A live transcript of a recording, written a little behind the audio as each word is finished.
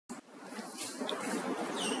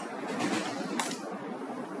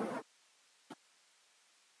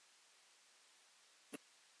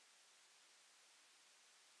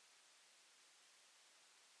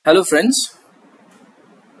Hello friends,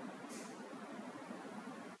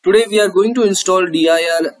 today we are going to install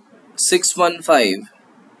DIR 615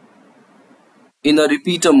 in a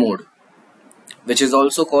repeater mode, which is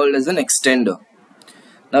also called as an extender.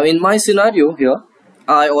 Now in my scenario here,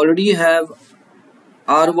 I already have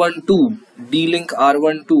R12 D-Link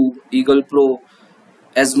R12 Eagle Pro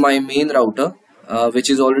as my main router, which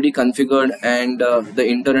is already configured, and the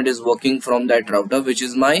internet is working from that router, which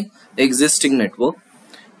is my existing network.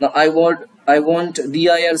 Now I want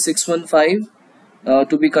DIR 615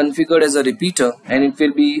 to be configured as a repeater, and it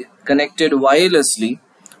will be connected wirelessly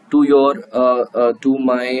to your to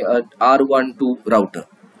my R12 router.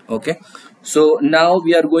 Okay, so now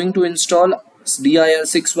we are going to install DIR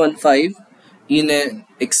 615 in an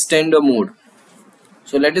extender mode.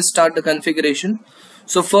 So let us start the configuration.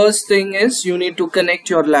 So first thing is, you need to connect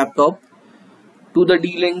your laptop to the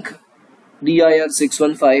D-Link DIR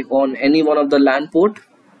 615 on any one of the LAN port.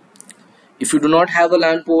 If you do not have a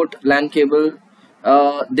LAN port, LAN cable,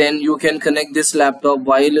 then you can connect this laptop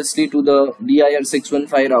wirelessly to the DIR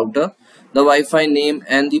 615 router. The Wi-Fi name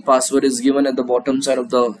and the password is given at the bottom side of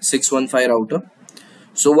the 615 router.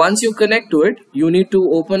 So once you connect to it, you need to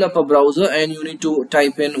open up a browser and you need to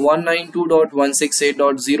type in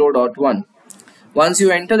 192.168.0.1. Once you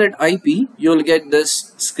enter that IP, you will get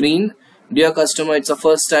this screen. Dear customer, it's the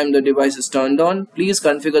first time the device is turned on. Please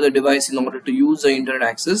configure the device in order to use the internet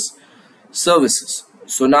access services.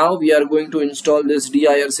 So now we are going to install this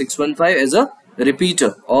DIR 615 as a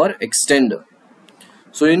repeater or extender.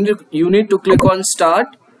 So you need to click on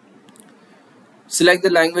start, select the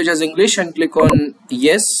language as English and click on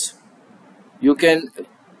yes. You can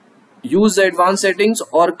use the advanced settings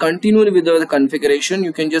or continue with the configuration.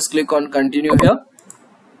 You can just click on continue here.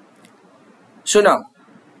 So now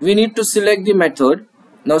we need to select the method.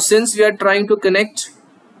 Now since we are trying to connect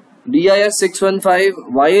DIR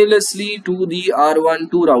 615 wirelessly to the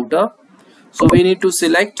R12 router, so we need to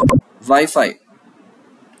select Wi-Fi.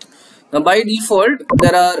 Now by default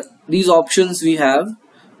there are these options we have.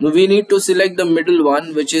 Now we need to select the middle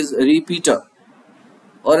one, which is repeater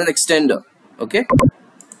or an extender. Okay,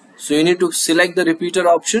 so you need to select the repeater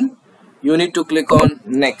option. You need to click on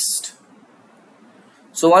next.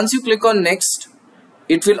 So once you click on next,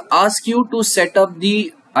 it will ask you to set up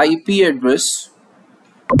the IP address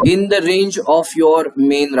in the range of your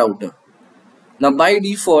main router. Now by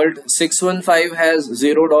default 615 has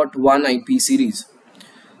 0.1 IP series.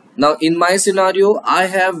 Now in my scenario I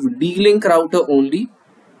have D-Link router only,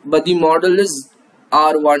 but the model is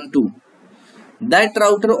R12. That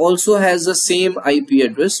router also has the same IP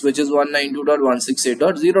address, which is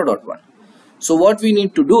 192.168.0.1. So what we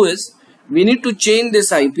need to do is, we need to change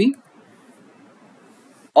this IP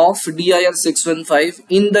of DIR 615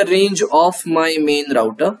 in the range of my main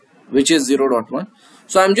router, which is 0.1.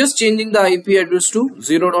 So I'm just changing the IP address to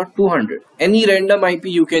 0.200. Any random IP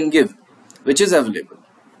you can give, which is available.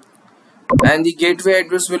 And the gateway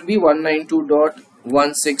address will be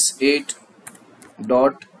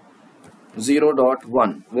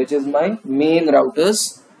 192.168.0.1, which is my main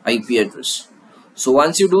router's IP address. So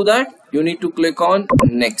once you do that, you need to click on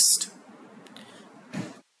next.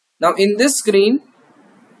 Now in this screen,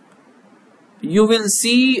 you will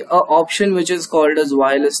see an option which is called as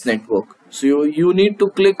wireless network. So you need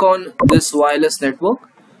to click on this wireless network.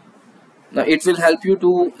 Now it will help you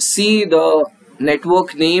to see the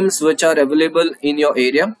network names which are available in your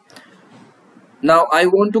area. Now I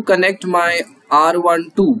want to connect my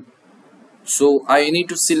R12. So I need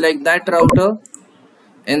to select that router,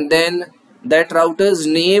 and then that router's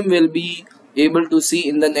name will be able to see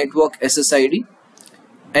in the network SSID,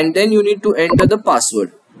 and then you need to enter the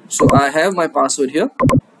password. So I have my password here.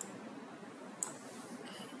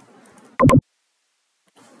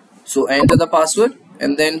 So enter the password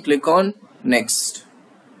and then click on next.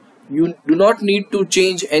 You do not need to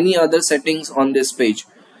change any other settings on this page.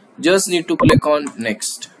 Just need to click on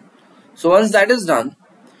next. So once that is done,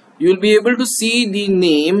 you will be able to see the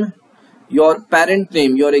name, your parent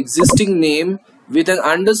name, your existing name with an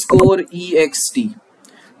underscore ext.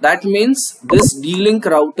 That means this D-Link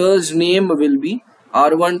router's name will be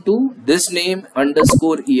R12, this name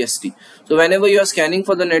underscore est. So whenever you are scanning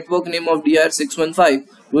for the network name of DIR 615,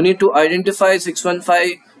 you need to identify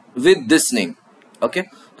 615 with this name. Okay,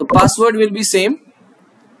 the password will be same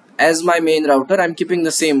as my main router. I'm keeping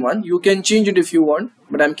the same one. You can change it if you want,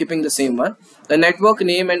 but I'm keeping the same one. The network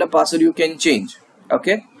name and the password you can change.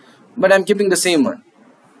 Okay, but I'm keeping the same one.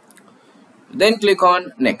 Then click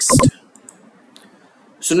on next.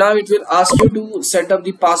 So now it will ask you to set up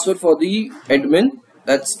the password for the admin.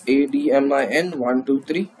 That's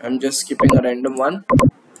admin123. I'm just skipping a random one.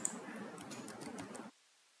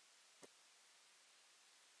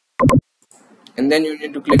 and then you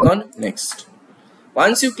need to click on next.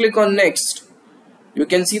 Once you click on next, you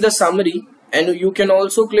can see the summary, and you can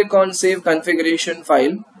also click on save configuration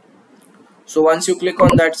file. So once you click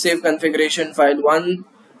on that save configuration file, one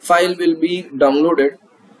file will be downloaded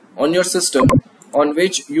on your system, on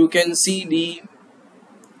which you can see the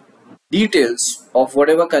details of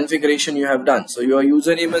whatever configuration you have done. So your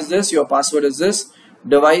username is this, your password is this,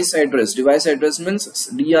 device address means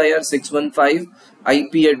DIR 615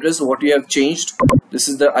 IP address, what you have changed. This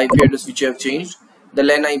is the IP address which you have changed. The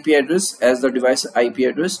LAN IP address as the device IP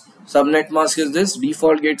address. Subnet mask is this,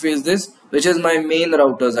 default gateway is this, which is my main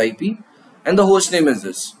router's IP, and the host name is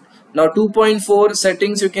this. Now 2.4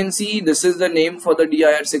 settings, you can see this is the name for the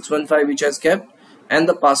DIR 615 which has kept, and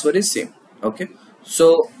the password is same. Okay,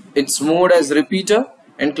 so its mode as repeater,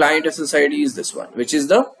 and client SSID is this one, which is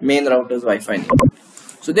the main router's Wi-Fi name.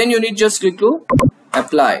 So then you need just click to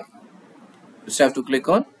apply. Just have to click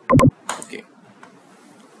on okay.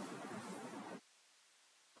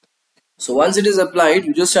 So once it is applied,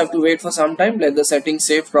 you just have to wait for some time, let the settings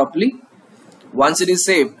save properly. Once it is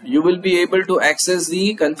saved, you will be able to access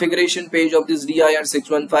the configuration page of this DIR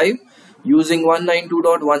 615 using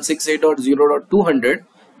 192.168.0.200,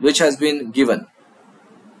 which has been given.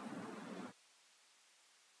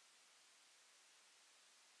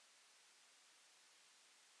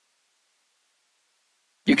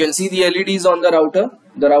 You can see the LEDs on the router.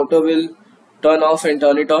 The router will turn off and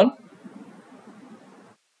turn it on.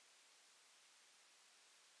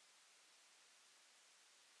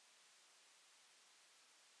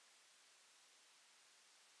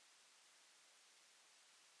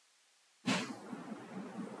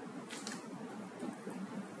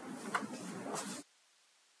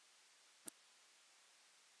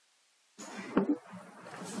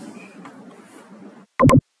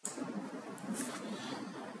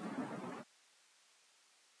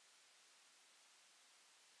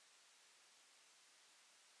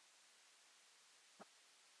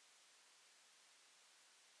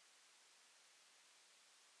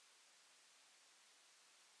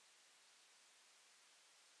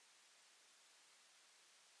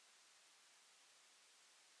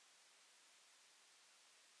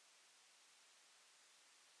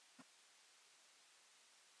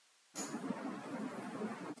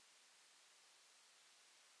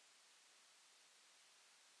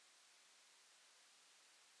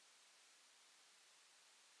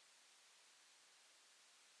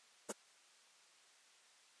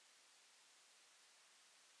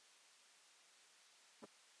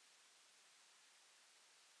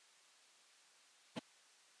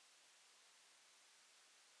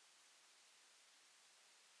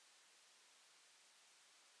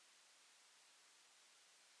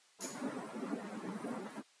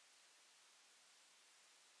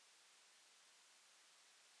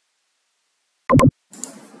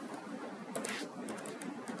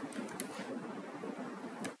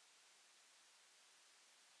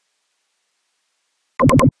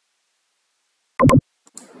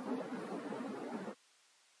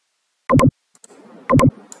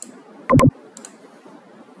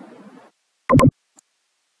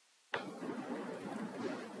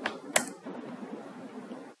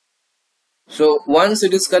 So once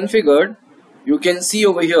it is configured, you can see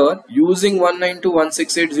over here using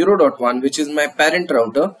 192.168.0.1, which is my parent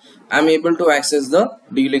router, I am able to access the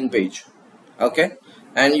D-Link page. Okay,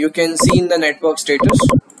 and you can see in the network status,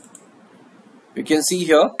 you can see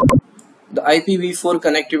here the IPv4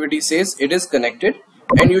 connectivity says it is connected,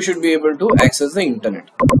 and you should be able to access the internet.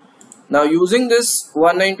 Now using this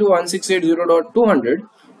 192.168.0.200,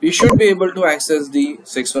 we should be able to access the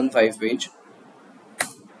 615 page.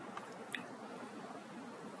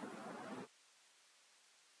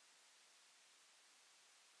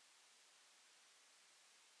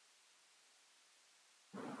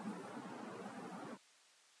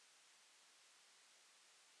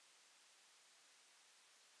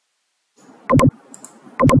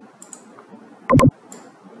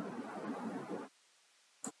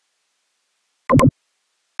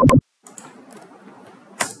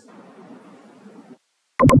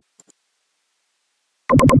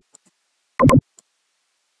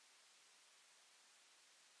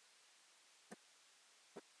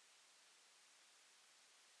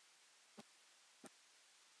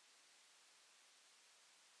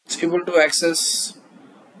 It's able to access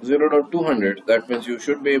 0.200. That means you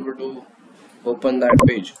should be able to open that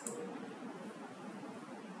page.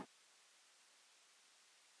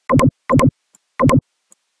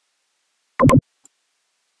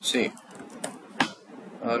 See,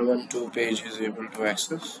 R12 page is able to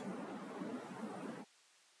access.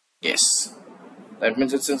 Yes, that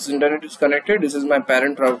means since internet is connected, this is my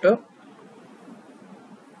parent router.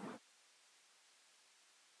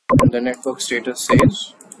 and the network status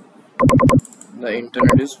says the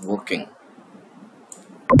internet is working.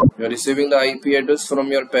 You are receiving the IP address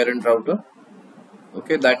from your parent router.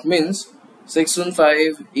 Okay, that means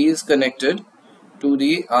 615 is connected to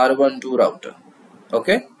the R12 router.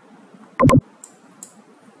 Okay.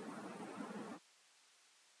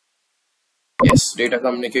 Yes, data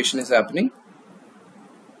communication is happening.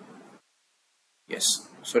 Yes,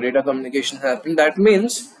 so data communication is happening. That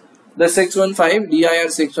means the 615 DIR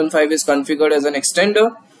 615 is configured as an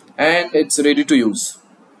extender and it's ready to use.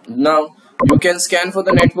 Now you can scan for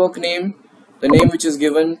the network name, the name which is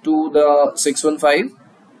given to the 615.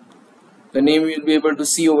 The name you will be able to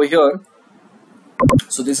see over here.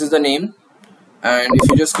 So this is the name, and if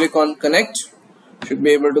you just click on connect, you should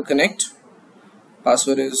be able to connect.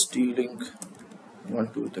 Password is D-Link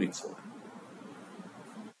 1234.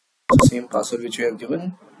 Same password which we have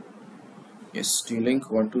given. Yes, D-Link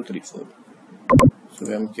 1234.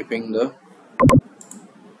 So I am keeping the.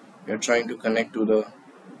 We are trying to connect to the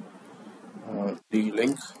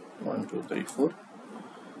D-Link 1234.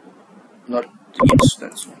 Not yes,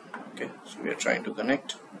 that's one. Okay, so we are trying to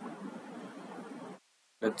connect.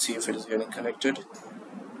 Let's see if it is getting connected.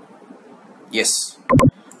 Yes.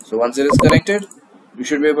 So once it is connected, you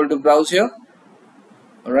should be able to browse here.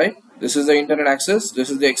 Alright. This is the internet access. This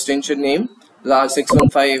is the extension name, the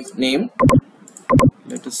R615 name.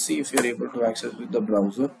 Let us see if you are able to access with the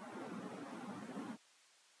browser.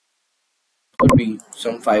 Could be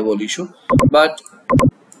some firewall issue. But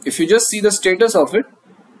if you just see the status of it,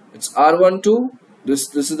 it's R12.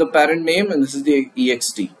 This is the parent name and this is the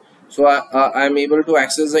ext. So I am able to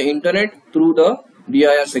access the internet through the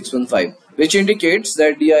DIR 615, which indicates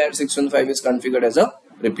that DIR 615 is configured as a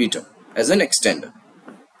repeater, as an extender.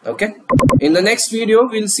 Okay. In the next video,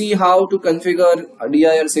 we'll see how to configure a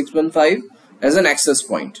DIR 615 as an access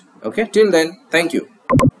point. Okay. Till then, thank you.